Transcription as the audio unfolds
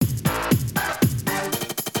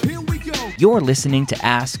You're listening to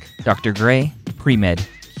Ask Dr. Gray Pre-Med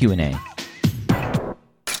Q&A.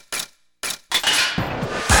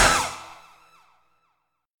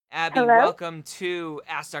 Abby, Hello? welcome to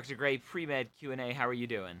Ask Dr. Gray Pre-Med Q&A. How are you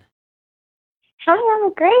doing? Hi,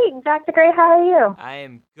 I'm great. Dr. Gray, how are you? I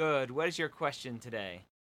am good. What is your question today?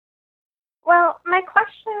 Well, my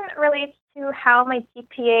question relates to how my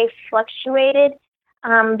GPA fluctuated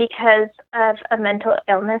because of a mental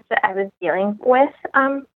illness that I was dealing with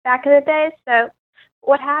back in the day. So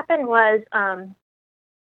what happened was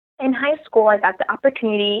in high school, I got the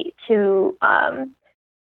opportunity to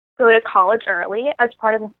go to college early as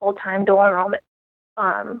part of a full-time dual enrollment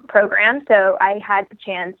program. So I had the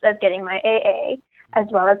chance of getting my AA as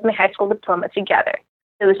well as my high school diploma together.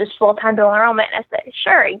 It was just full-time dual enrollment. And I said,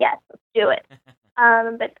 sure, yes, let's do it.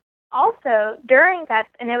 But also during that,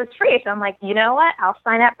 and it was free. So I'm like, you know what? I'll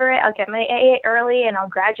sign up for it. I'll get my AA early and I'll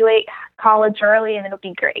graduate college early and it'll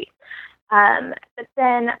be great. But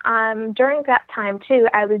then during that time too,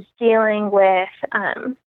 I was dealing with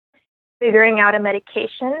figuring out a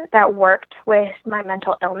medication that worked with my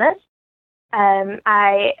mental illness.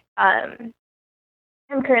 I am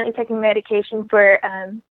currently taking medication for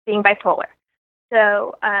being bipolar.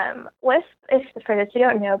 So for those who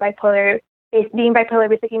don't know, being bipolar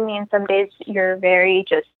basically means some days you're very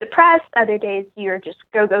just depressed, other days you're just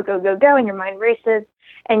go, go, go, go, go, and your mind races,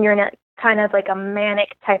 and you're in a kind of like a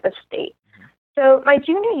manic type of state. So my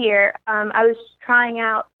junior year, I was trying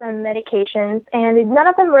out some medications, and none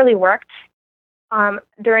of them really worked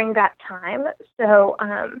during that time. So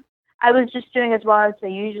I was just doing as well as I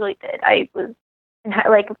usually did. I was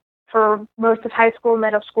for most of high school,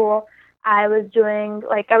 middle school, I was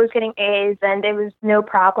getting A's, and it was no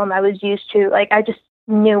problem. I was used to, I just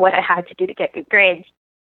knew what I had to do to get good grades.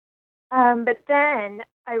 But then,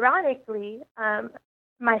 ironically,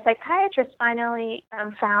 my psychiatrist finally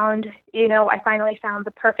I finally found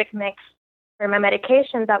the perfect mix for my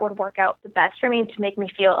medications that would work out the best for me to make me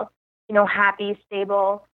feel, happy,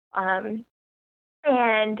 stable. And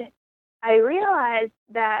I realized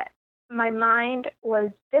that my mind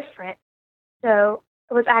was different. So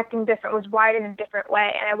it was acting different, was wired in a different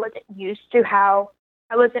way. And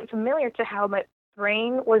I wasn't familiar to how my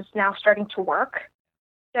brain was now starting to work.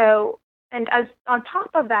 So, and as on top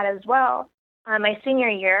of that as well, my senior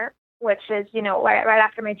year, which is, right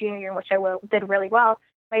after my junior year, in which I did really well,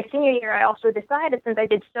 my senior year, I also decided, since I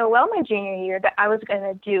did so well my junior year, that I was going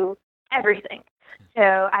to do everything.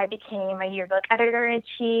 So I became a yearbook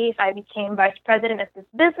editor-in-chief. I became vice president of this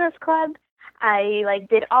business club. I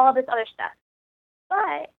did all of this other stuff.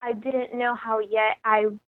 But I didn't know how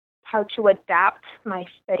to adapt my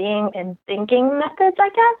studying and thinking methods, I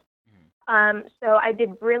guess. So I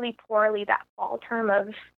did really poorly that fall term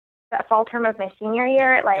of my senior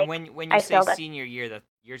year. And when you say senior year, that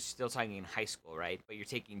you're still talking in high school, right? But you're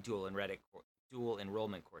taking dual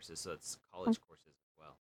enrollment courses, so it's college courses as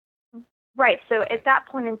well. Right. So at that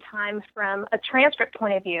point in time, from a transcript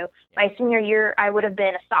point of view, my senior year, I would have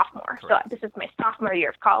been a sophomore. Correct. So this is my sophomore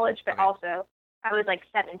year of college, but also I was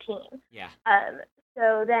 17. Yeah.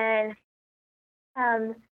 So then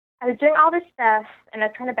I was doing all this stuff, and I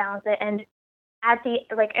was trying to balance it. And at the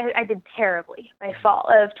I did terribly by fall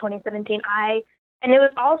of 2017. And it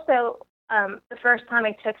was also the first time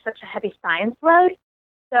I took such a heavy science load.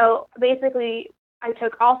 So basically, I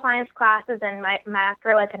took all science classes and my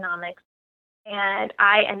macroeconomics, and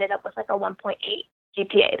I ended up with a 1.8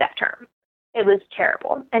 GPA that term. It was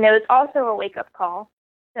terrible, and it was also a wake-up call.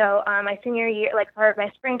 So my senior year, for my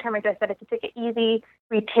spring term, I decided to take it easy,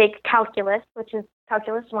 retake calculus, which is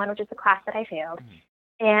Calculus 1, which is the class that I failed.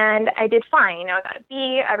 Mm-hmm. And I did fine. I got a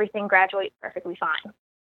B, everything graduated perfectly fine.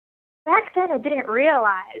 Back then, I didn't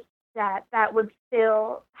realize that would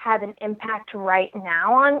still have an impact right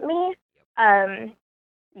now on me.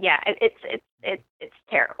 It's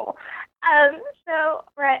terrible.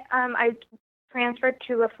 I transferred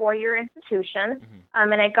to a 4-year institution,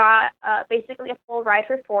 and I got basically a full ride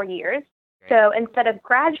for 4 years. Great. So instead of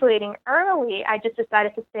graduating early, I just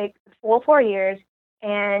decided to take the full 4 years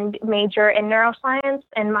and major in neuroscience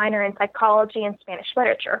and minor in psychology and Spanish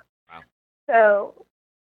literature. Wow. So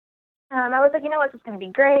I was like, this is going to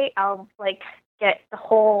be great. I'll get the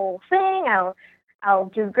whole thing. I'll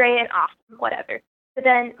do great and awesome, whatever. But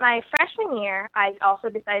then my freshman year, I also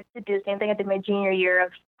decided to do the same thing I did my junior year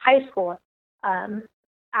of high school.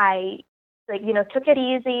 I took it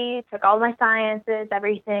easy, took all my sciences,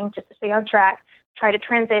 everything, just to stay on track, try to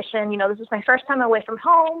transition. This was my first time away from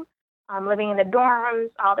home, living in the dorms,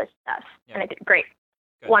 all this stuff. Yeah. And I did great.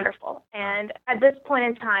 Good. Wonderful. And at this point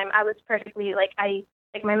in time, I was perfectly, I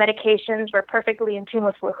Like my medications were perfectly in tune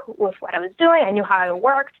with what I was doing. I knew how I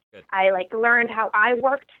worked. Good. I learned how I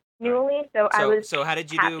worked newly, so I was So how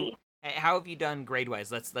did you happy. how have you done grade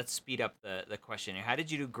wise? Let's speed up the question here. How did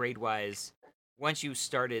you do grade wise once you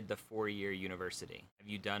started the 4-year university? Have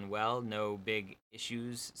you done well? No big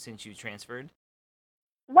issues since you transferred?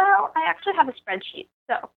 Well, I actually have a spreadsheet,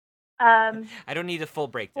 so I don't need a full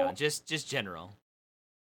breakdown, just general.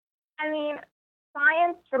 I mean,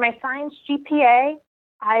 science, for my science GPA,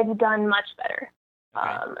 I've done much better.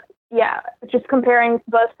 Okay. Yeah, just comparing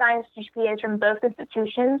both science GPAs from both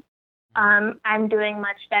institutions, I'm doing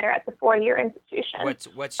much better at the 4-year institution.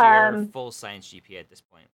 What's your full science GPA at this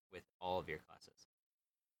point with all of your classes?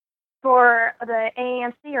 For the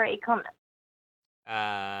AAMC or ACOMAS?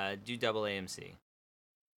 Do double AMC.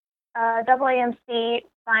 Double AMC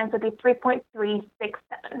science would be 3.367.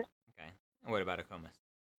 Okay. And what about ACOMAS?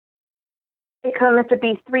 ACOMAS would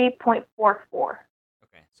be 3.44.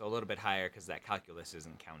 Okay, so a little bit higher because that calculus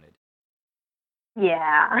isn't counted.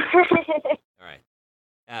 Yeah. All right.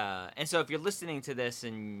 And so if you're listening to this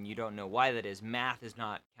and you don't know why that is, math is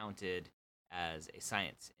not counted as a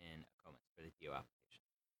science in ACOMAS for the DO application.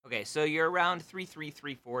 Okay, so you're around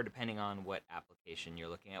 3.334 depending on what application you're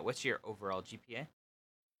looking at. What's your overall GPA?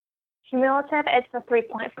 Cumulative, it's a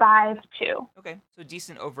 3.52. Okay, so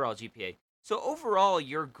decent overall GPA. So overall,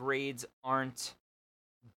 your grades aren't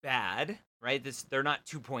bad, right? They're not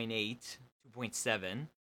 2.8, 2.7.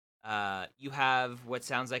 You have what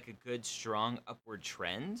sounds like a good, strong upward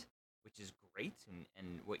trend, which is great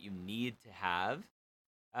and what you need to have.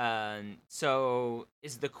 So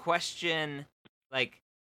is the question, like,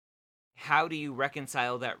 how do you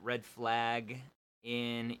reconcile that red flag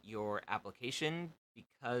in your application?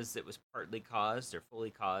 Because it was partly caused or fully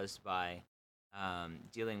caused by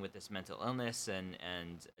dealing with this mental illness and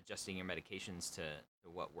adjusting your medications to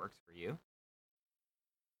what worked for you?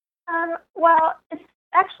 Well, it's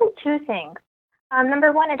actually two things.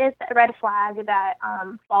 Number one, it is a red flag that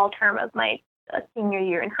fall term of my senior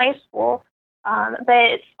year in high school. But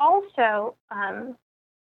it's also,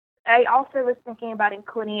 I also was thinking about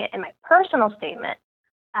including it in my personal statement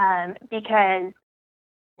because.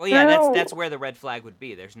 Well, yeah, that's where the red flag would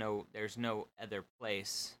be. There's no other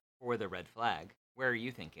place for the red flag. Where are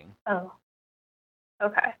you thinking? Oh,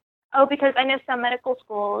 okay. Oh, because I know some medical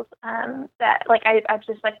schools that I've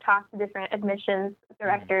just talked to different admissions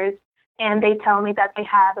directors, and they tell me that they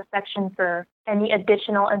have a section for any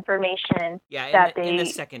additional information. Yeah, in the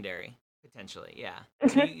secondary potentially. Yeah,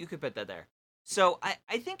 so you could put that there. So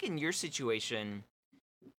I think in your situation,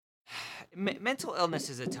 mental illness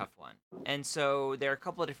is a tough one, and so there are a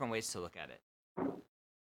couple of different ways to look at it.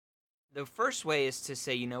 The first way is to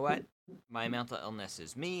say, you know what, my mental illness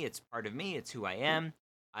is me. It's part of me. It's who I am.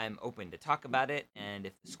 I'm open to talk about it, and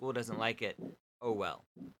if the school doesn't like it, oh well.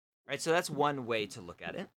 Right? So that's one way to look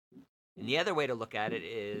at it. And the other way to look at it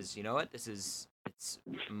is, you know what, it's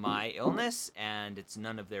my illness, and it's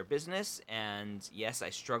none of their business, and yes, I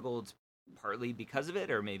struggled partly because of it,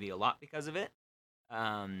 or maybe a lot because of it,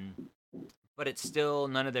 but it's still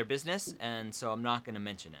none of their business, and so I'm not going to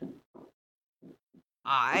mention it.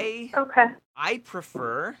 I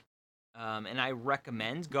prefer, and I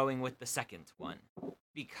recommend going with the second one,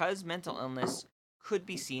 because mental illness could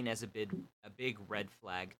be seen as a big red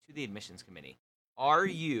flag to the admissions committee. Are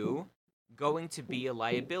you going to be a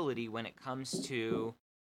liability when it comes to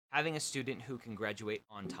having a student who can graduate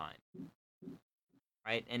on time?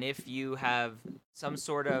 Right? And if you have some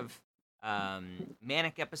sort of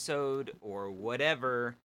manic episode or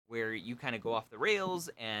whatever where you kind of go off the rails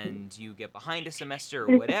and you get behind a semester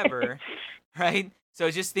or whatever, right?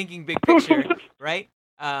 So just thinking big picture, right?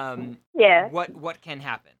 Yeah. What can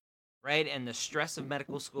happen, right? And the stress of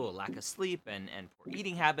medical school, lack of sleep and poor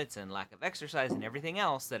eating habits and lack of exercise and everything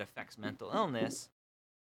else that affects mental illness,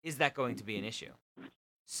 is that going to be an issue?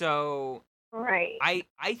 So right.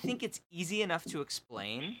 I think it's easy enough to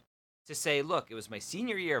explain, to say, look, it was my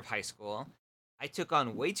senior year of high school. I took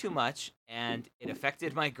on way too much, and it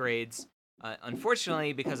affected my grades.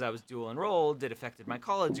 Unfortunately, because I was dual enrolled, it affected my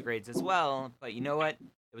college grades as well. But you know what?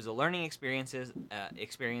 It was a learning experience.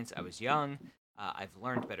 I was young. I've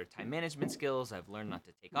learned better time management skills. I've learned not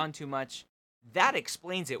to take on too much. That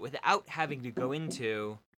explains it without having to go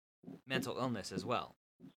into mental illness as well.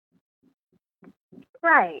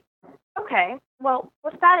 Right. Okay. Well,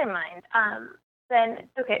 with that in mind,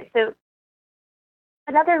 so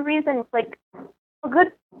another reason, a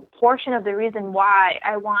good portion of the reason why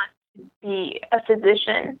I want to be a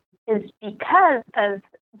physician is because of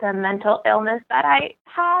the mental illness that I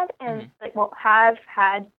had and have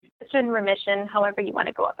had. It's in remission, however you want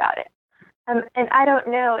to go about it. And I don't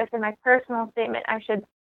know if in my personal statement I should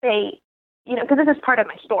say, because this is part of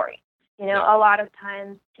my story. Yeah. A lot of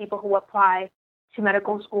times people who apply to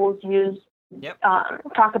medical schools Yep.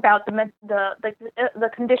 talk about the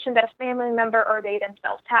condition that a family member or they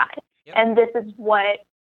themselves had. Yep. And this is what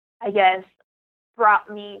I guess brought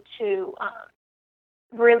me to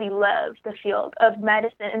really love the field of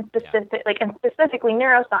medicine and specifically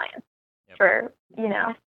neuroscience. Yep. For in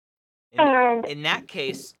that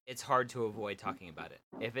case, it's hard to avoid talking about it.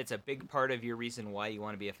 If it's a big part of your reason why you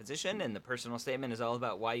want to be a physician, and the personal statement is all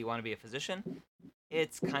about why you want to be a physician,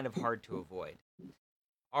 it's kind of hard to avoid.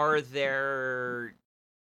 Is there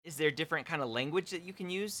different kind of language that you can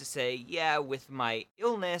use to say, yeah, with my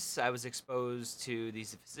illness, I was exposed to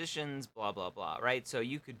these physicians, blah, blah, blah, right? So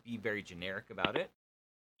you could be very generic about it.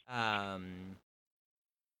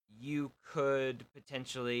 You could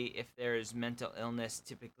potentially, if there's mental illness,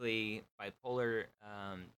 typically bipolar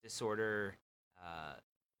disorder,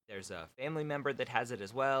 there's a family member that has it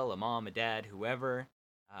as well, a mom, a dad, whoever,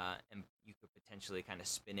 and you could potentially kind of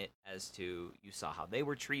spin it as to you saw how they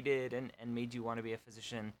were treated and made you want to be a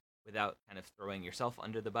physician without kind of throwing yourself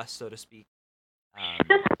under the bus, so to speak.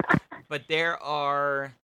 But there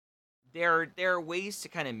are ways to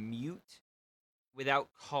kind of mute without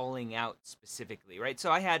calling out specifically, right?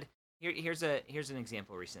 So I had here's an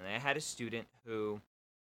example recently. I had a student who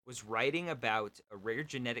was writing about a rare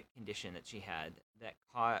genetic condition that she had that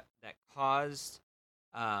caused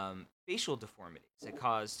facial deformities. It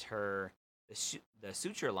caused her the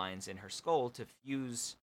suture lines in her skull to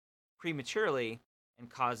fuse prematurely and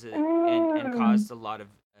caused a lot of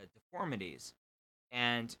deformities.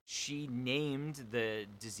 And she named the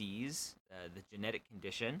disease, the genetic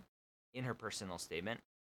condition, in her personal statement.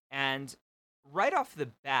 And right off the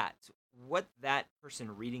bat, what that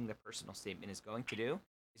person reading the personal statement is going to do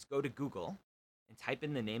is go to Google and type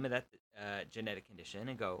in the name of that genetic condition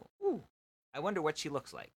and go, ooh, I wonder what she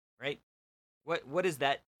looks like, right? What is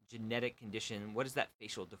that genetic condition? What does that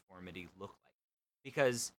facial deformity look like?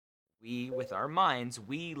 Because we, with our minds,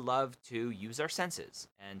 we love to use our senses,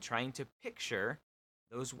 and trying to picture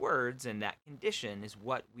those words and that condition is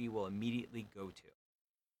what we will immediately go to,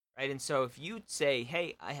 right? And so if you say,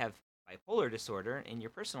 hey, I have bipolar disorder in your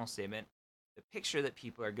personal statement, the picture that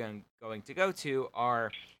people are going to go to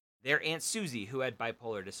are their Aunt Susie, who had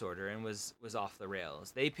bipolar disorder and was off the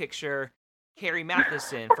rails. They picture Carrie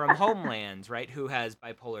Matheson from Homeland, right, who has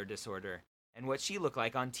bipolar disorder, and what she looked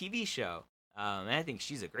like on TV show. And I think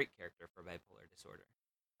she's a great character for bipolar disorder.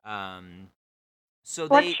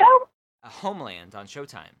 What show? Homeland on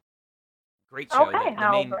Showtime. Great show. Okay,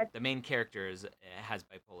 the main character has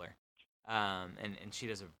bipolar, and she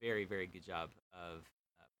does a very, very good job of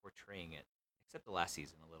portraying it. Except the last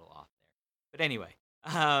season, a little off there. But anyway,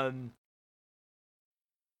 I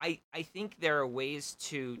think there are ways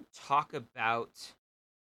to talk about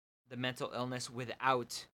the mental illness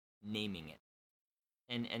without naming it,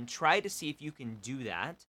 and try to see if you can do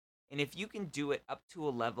that, and if you can do it up to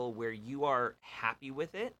a level where you are happy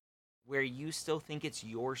with it, where you still think it's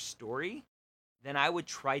your story, then I would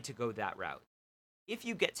try to go that route. If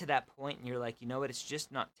you get to that point and you're like, you know what, it's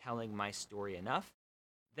just not telling my story enough,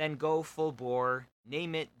 then go full bore,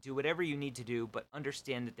 name it, do whatever you need to do, but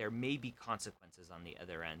understand that there may be consequences on the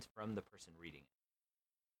other end from the person reading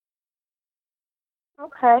it.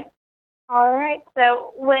 Okay. All right.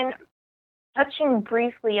 So when touching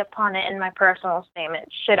briefly upon it in my personal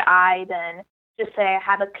statement, should I then just say I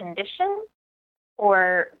have a condition,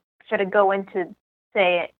 or should I go into,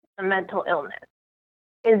 say, a mental illness?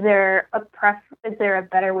 Is there a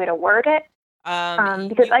better way to word it?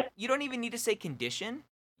 Because you don't even need to say condition.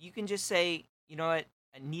 You can just say, you know what,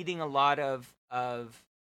 needing a lot of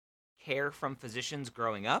care from physicians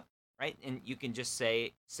growing up, right? And you can just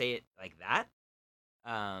say it like that,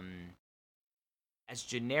 as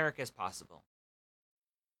generic as possible.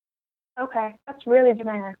 Okay, that's really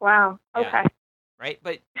generic. Wow. Yeah. Okay. Right,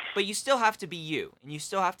 but you still have to be you, and you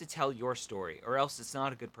still have to tell your story, or else it's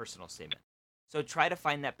not a good personal statement. So try to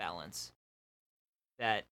find that balance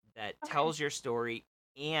that tells your story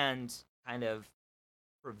and kind of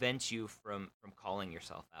prevents you from calling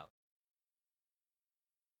yourself out.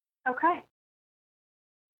 Okay.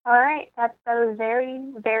 All right. That was very,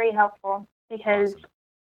 very helpful, because Awesome.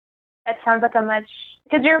 That sounds like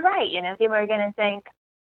because you're right, people are going to think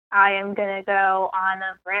I am going to go on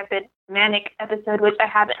a rampant manic episode, which I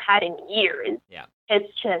haven't had in years. Yeah.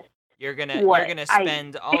 It's just you're gonna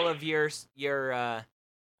spend all of your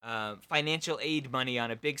financial aid money on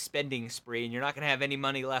a big spending spree, and you're not gonna have any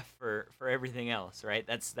money left for everything else, right?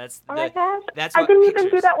 That's oh my gosh. that's I what didn't pictures.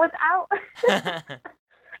 even do that without.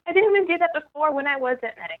 I didn't even do that before when I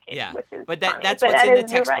wasn't medicated. Yeah, which is but funny, that's what's in the you're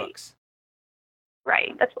textbooks.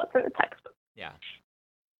 Right, that's what's in the textbook. Yeah.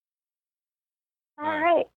 All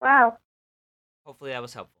right. Wow. Hopefully that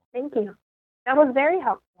was helpful. Thank you. That was very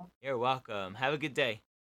helpful. You're welcome. Have a good day.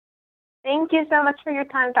 Thank you so much for your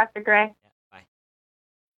time, Dr. Gray. Yeah,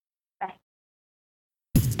 Bye.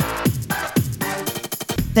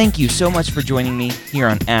 Thank you so much for joining me here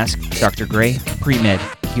on Ask Dr. Gray Pre-Med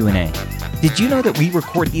Q&A. Did you know that we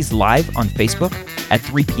record these live on Facebook at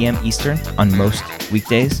 3 p.m. Eastern on most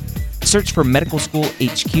weekdays? Search for Medical School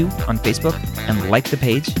HQ on Facebook and like the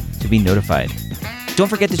page to be notified. Don't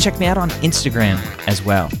forget to check me out on Instagram as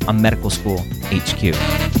well on Medical School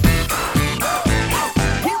HQ.